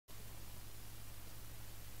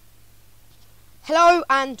Hello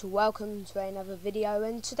and welcome to another video,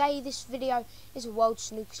 and today this video is a World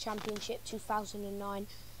Snooker Championship 2009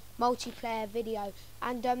 multiplayer video,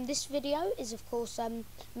 and this video is of course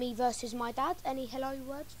me versus my dad. Any hello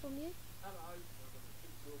words from you? Hello.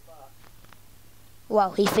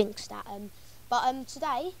 Well, he thinks that but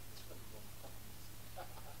today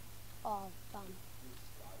oh damn,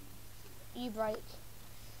 you break.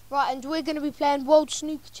 Right, and we're going to be playing World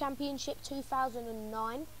Snooker Championship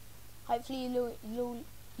 2009. Hopefully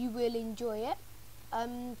you will enjoy it.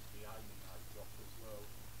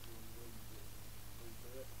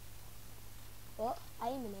 What?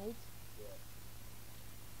 Aiming aid? Yeah.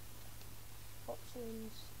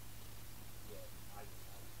 Options. Yeah,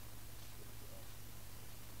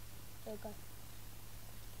 There we go.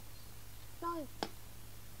 No.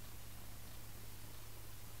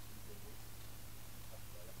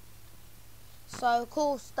 So of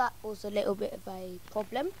course that was a little bit of a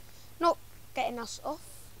problem. Not getting us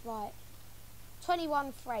off. Right.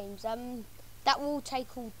 21 frames. That will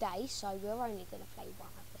take all day, so we're only gonna play one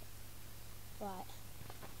of it. Right.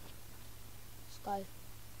 Let's go.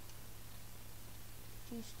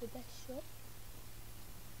 Choose the best shot.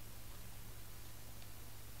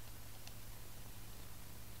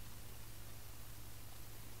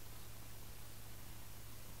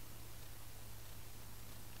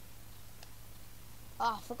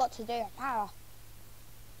 Oh, I forgot to do a power.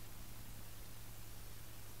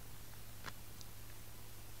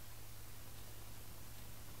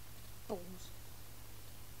 Balls.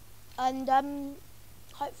 And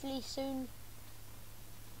hopefully soon.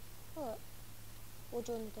 What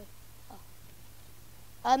do you want to do?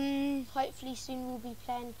 Oh. Hopefully soon we'll be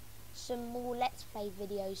playing some more Let's Play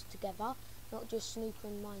videos together, not just Snooker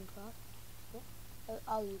and Minecraft. What?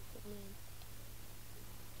 Oh, you put me in.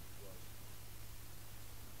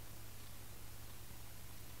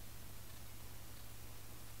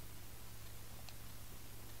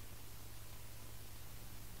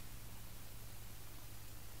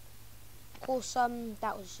 Of course,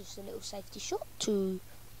 that was just a little safety shot to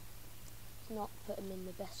not put him in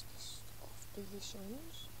the bestest of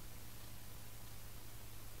positions.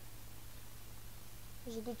 It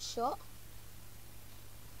was a good shot.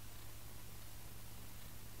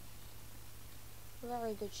 A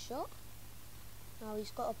very good shot. Now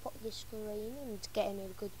he's got to pop this green and get in a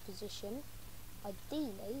good position.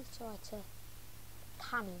 Ideally, try to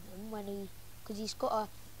cannon him because he's got to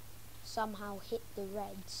somehow hit the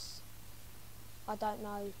reds. I don't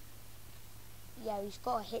know. Yeah, he's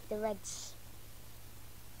got to hit the reds,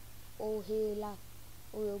 or he'll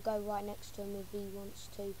go right next to him if he wants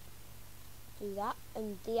to do that.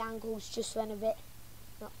 And the angles just went a bit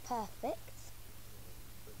not perfect.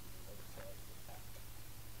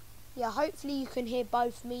 Yeah, hopefully you can hear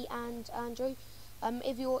both me and Andrew.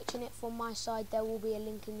 If you're watching it from my side, there will be a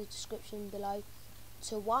link in the description below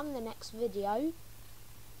to one, the next video,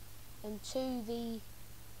 and two,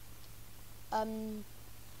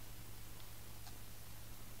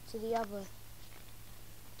 to the other,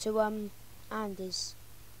 to Andy's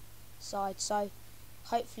side. So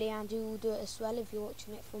hopefully Andy will do it as well if you're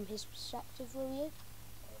watching it from his perspective, will you?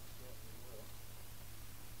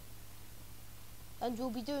 And we'll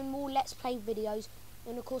be doing more Let's Play videos,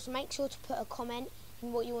 and of course make sure to put a comment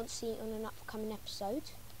in what you want to see on an upcoming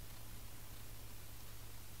episode.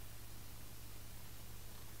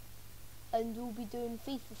 And we'll be doing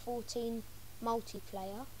FIFA 14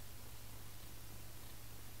 multiplayer.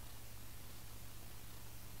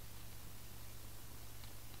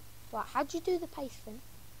 Right, how'd you do the pace thing?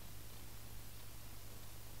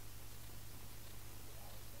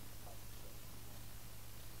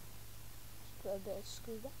 Just put a bit of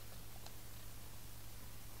screw back.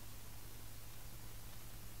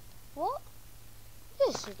 What?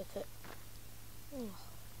 This should have put. Oh,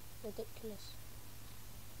 ridiculous.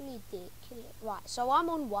 Ridiculous. Right, so I'm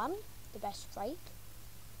on one, the best break.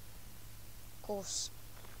 Of course,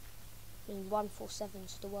 I mean 147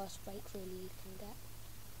 is the worst break really you can get.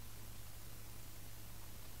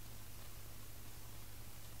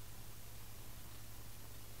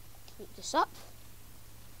 Keep this up.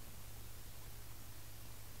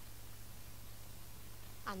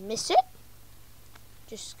 And miss it.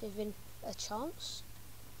 Just giving a chance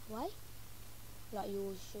away, like you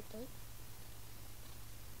always should do.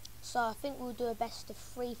 So I think we'll do a best of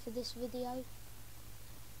 3 for this video,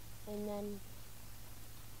 and then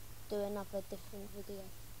do another different video.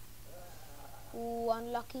 Ooh,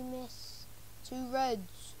 unlucky miss. 2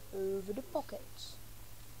 reds over the pockets.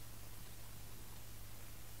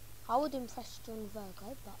 I would impress John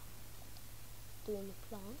Virgo, but doing the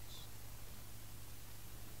plants.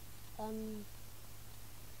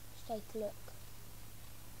 Let's take a look.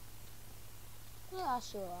 Yeah,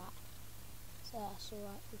 that's alright. So that's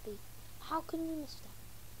alright. Would be. How can you miss that?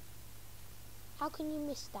 How can you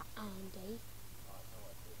miss that, Andy?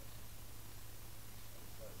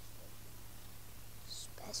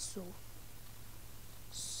 Special.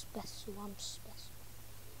 Special. I'm special.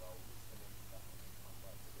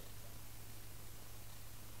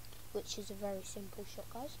 Which is a very simple shot,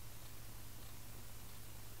 guys.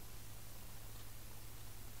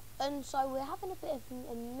 And so we're having a bit of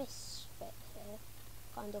a misfit here,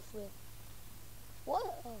 kind of with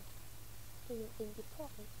what? Oh, didn't think you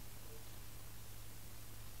probably.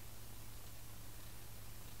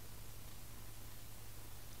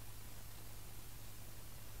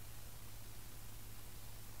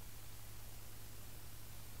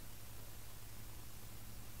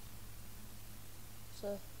 It's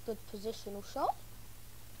a good positional shot.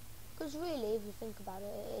 Because really, if you think about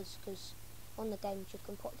it, it is because on the games you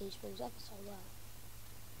can put these balls ever so well.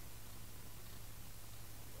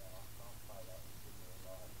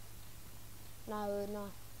 No.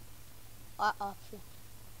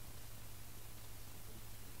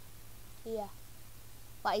 Yeah.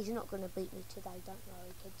 But he's not going to beat me today, don't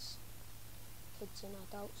worry, kids. Kids and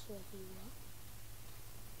adults, whoever you are.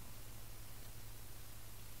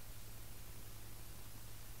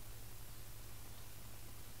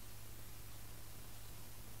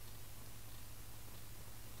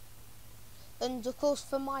 And of course,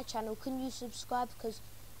 for my channel, can you subscribe? Because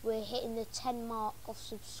we're hitting the 10 mark of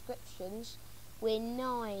subscriptions. We're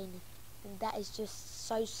 9. And that is just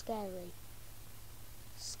so scary.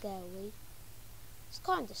 Scary. It's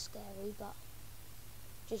kind of scary, but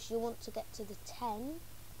just you want to get to the 10.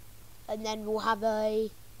 And then we'll have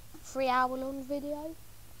a 3-hour long video.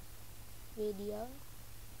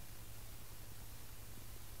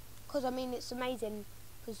 Because I mean, it's amazing.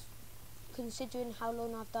 Because considering how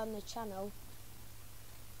long I've done the channel,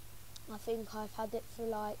 I think I've had it for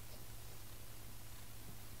like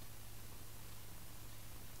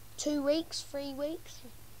 2 weeks, 3 weeks,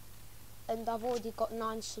 and I've already got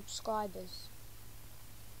 9 subscribers.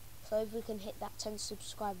 So if we can hit that 10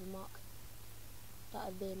 subscriber mark, that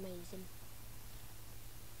would be amazing.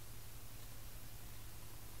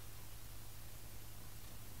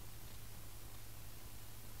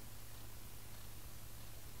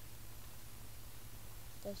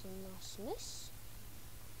 There's a nice miss.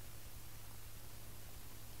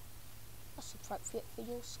 That's appropriate for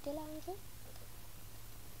your skill, Andrew.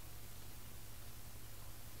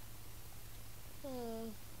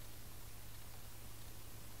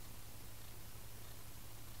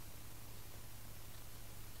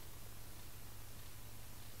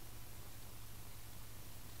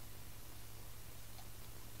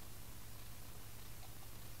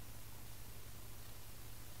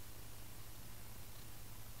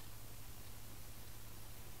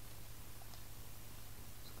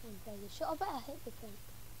 Play the shot. I better hit the pin.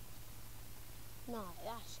 No,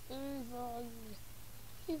 that's evil.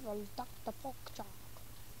 Evil Dr. Porkchop.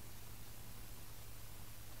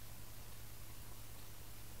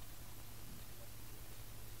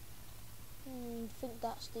 I think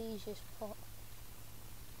that's the easiest pot.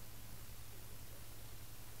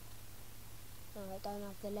 No, I don't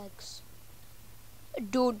have the legs. I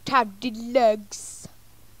don't have the legs.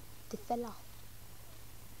 The fella.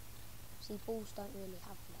 See, balls don't really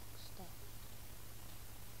have legs there.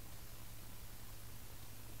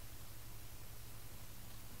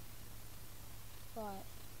 Right.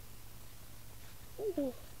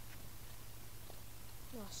 Ooh.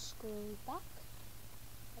 Nice screw back.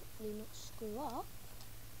 Hopefully not screw up.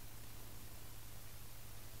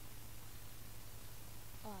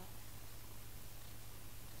 Right.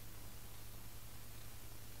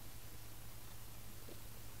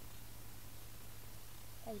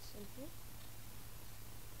 Facing here.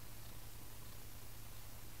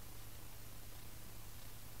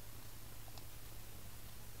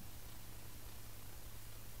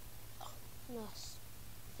 Nice.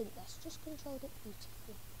 I think that's just controlled it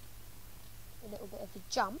beautifully. A little bit of a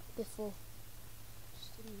jump before.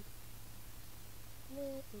 Just a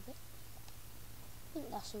little bit. I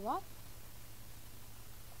think that's alright.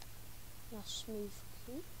 Nice smooth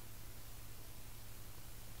cue.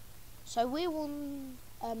 So we're on,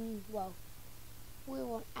 well, we're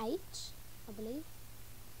on 8, I believe.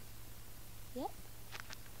 Yep.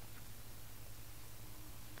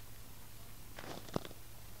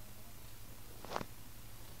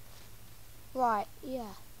 Right,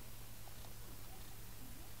 yeah.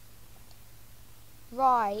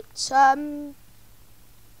 Right,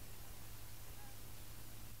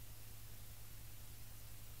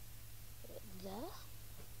 there.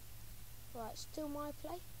 Right, still my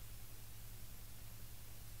play.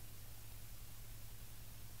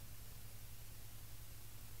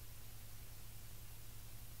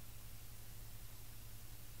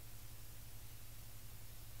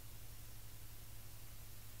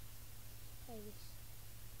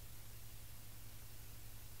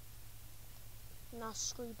 Now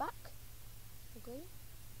screw back. Agree?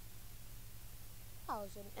 That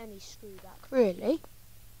wasn't any screw back, really.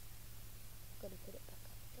 Gonna put it back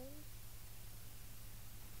up again.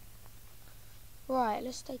 Right,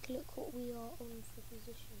 let's take a look what we are on for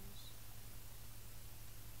positions.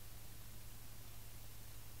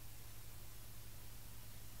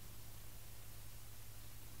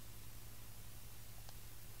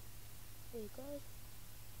 There you go.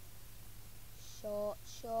 Shot,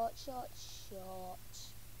 shot, shot, shot.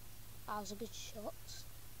 That was a good shot.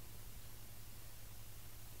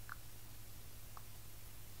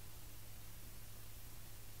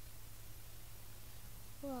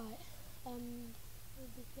 Right, we'll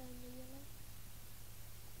be playing the yellow.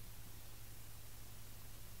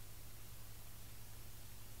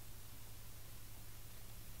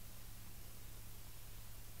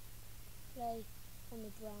 Play on the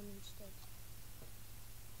brown instead.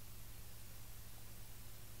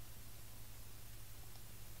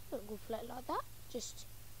 Don't go play it like that, just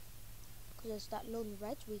because there's that long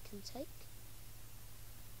red we can take.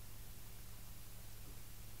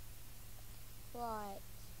 Right.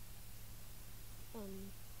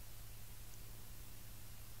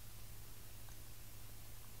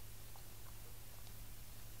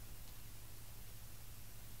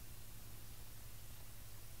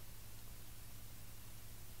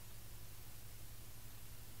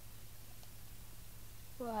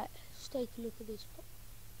 Right, let's take a look at this pot.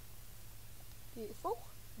 Beautiful.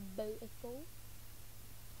 Beautiful.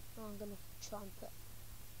 Now I'm going to try and put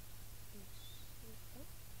this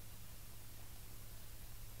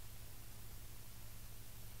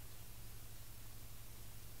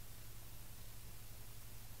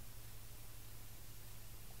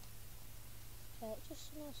like that. Just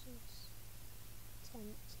nice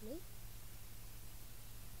and gently.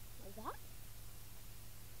 Like that.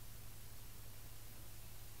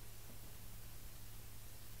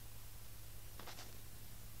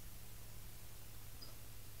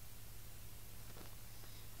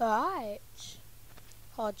 Right.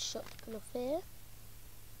 Hard shot to pull off here.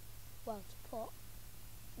 Well, to pot.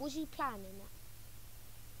 Was you planning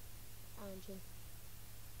that, Andrew?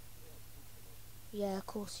 Yeah, of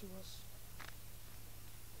course he was.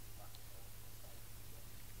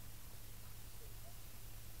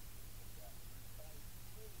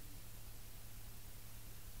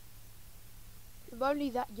 If only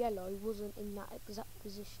that yellow wasn't in that exact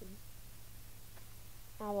position.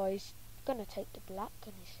 Now he's gonna take the black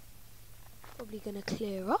and he's probably gonna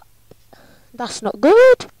clear up. That's not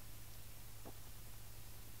good.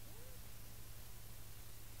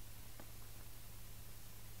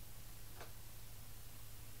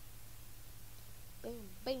 Bam,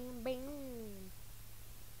 bam, bam.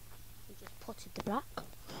 He just potted the black.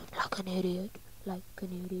 Like an idiot. Like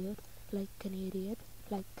an idiot. Like an idiot.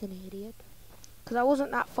 Like an idiot. Because I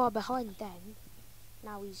wasn't that far behind then.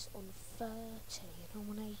 Now he's on 30 and I'm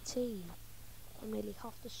on 18. I'm nearly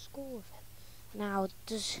half the score of him. Now,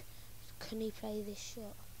 can he play this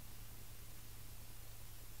shot?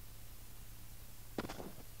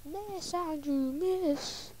 Miss, Andrew,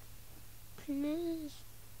 miss. Please.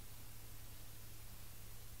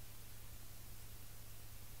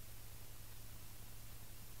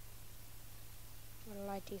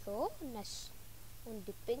 Righty ho, next on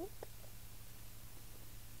the pink.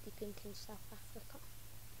 The pink in South Africa.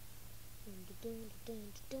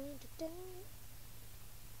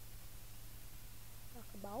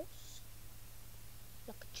 Like a mouse.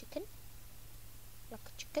 Like a chicken. Like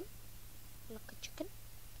a chicken. Like a chicken.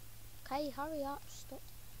 Okay, hurry up, stop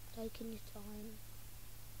taking your time.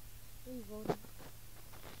 Move on.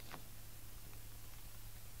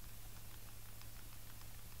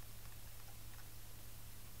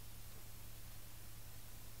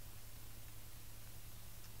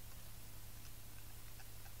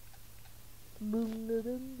 Boom, ba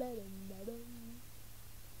boom, ba dum, ba dum.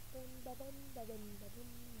 Boom, ba dum, ba dum, ba dum.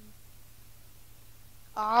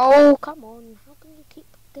 Oh, come on. How can you keep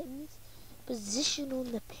getting this position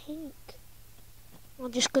on the pink?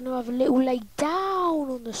 I'm just going to have a little lay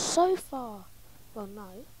down on the sofa. Well,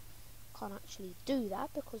 no. Can't actually do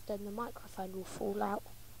that because then the microphone will fall out.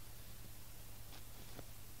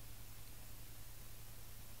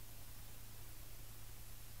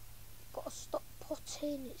 Got to stop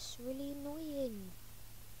potting. It's really annoying.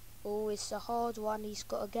 Oh, it's a hard one. He's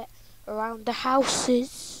got to get around the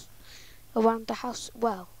houses. Around the house.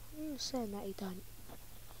 Well, I'm saying that he don't.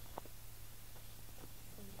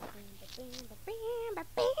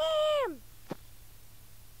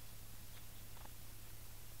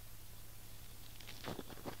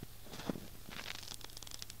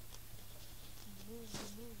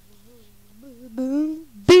 Boom,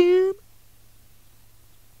 boom.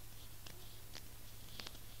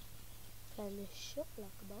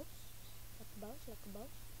 like a boss. Like a boss, like a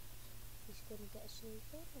boss. He's gonna get a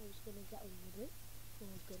snooker. Now he's gonna get on the blue. Now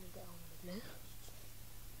he's gonna get on the blue.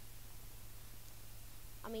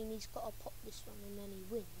 I mean, he's got to pop this one and then he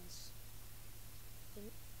wins.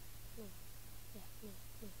 No. Yeah, no.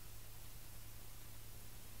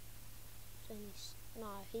 So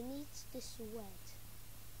he needs this red.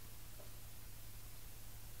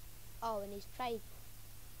 Oh, and he's played.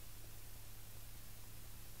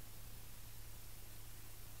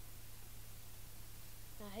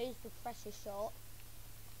 Now here's the pressure shot.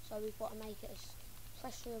 So we've got to make it as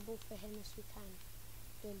pressurable for him as we can.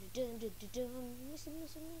 Though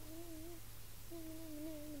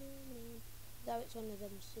it's one of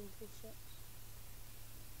them simple shots.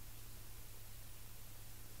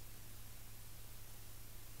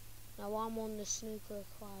 Now I'm on the snooker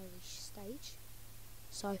inquiry stage,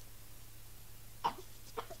 so what's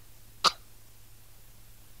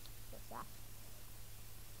that?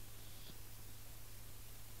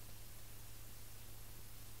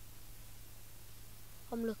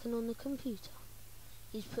 I'm looking on the computer.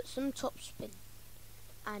 He's put some topspin,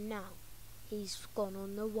 and now he's gone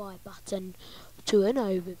on the Y button to an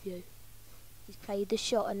overview. He's played the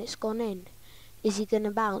shot and it's gone in. Is he going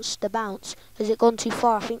to bounce? The bounce. Has it gone too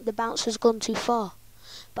far? I think the bounce has gone too far.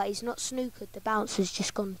 But he's not snookered. The bounce has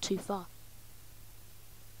just gone too far.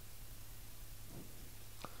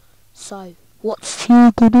 So, what's he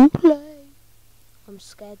going to play? I'm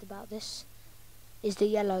scared about this. Is the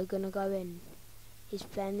yellow going to go in? He's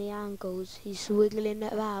playing the angles. He's wiggling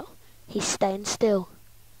it about. He's staying still.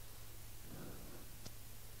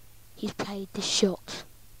 He's played the shot.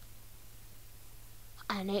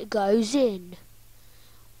 And it goes in.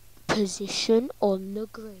 Position on the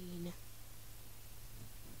green.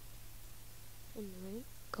 And the rain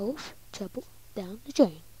goes treble down the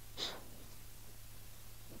drain.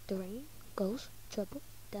 The rain goes treble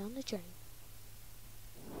down the drain.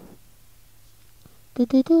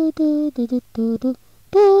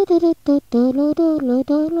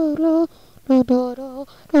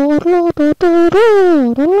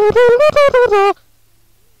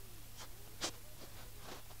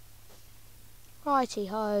 Righty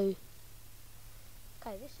ho.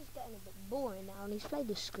 Okay, this is getting a bit boring now, and he's played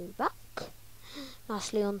the screw back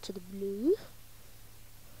nicely onto the blue,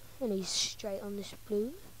 and he's straight on this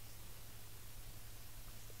blue.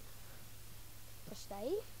 Press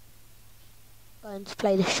A. Going to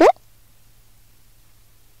play the shot.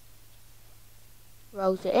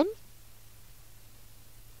 Rolls it in.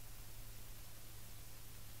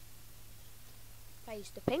 Plays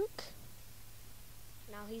the pink.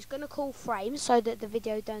 Now he's going to call frame so that the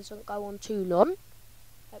video doesn't go on too long.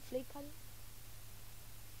 Hopefully, can.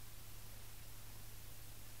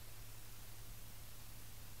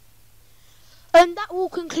 And that will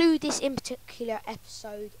conclude this in particular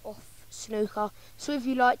episode of Snooker. So if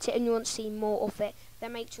you liked it and you want to see more of it,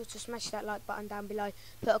 then make sure to smash that like button down below,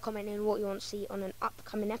 put a comment in what you want to see on an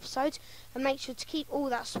upcoming episode, and make sure to keep all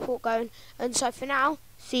that support going. And so for now,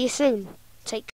 see you soon. Take care.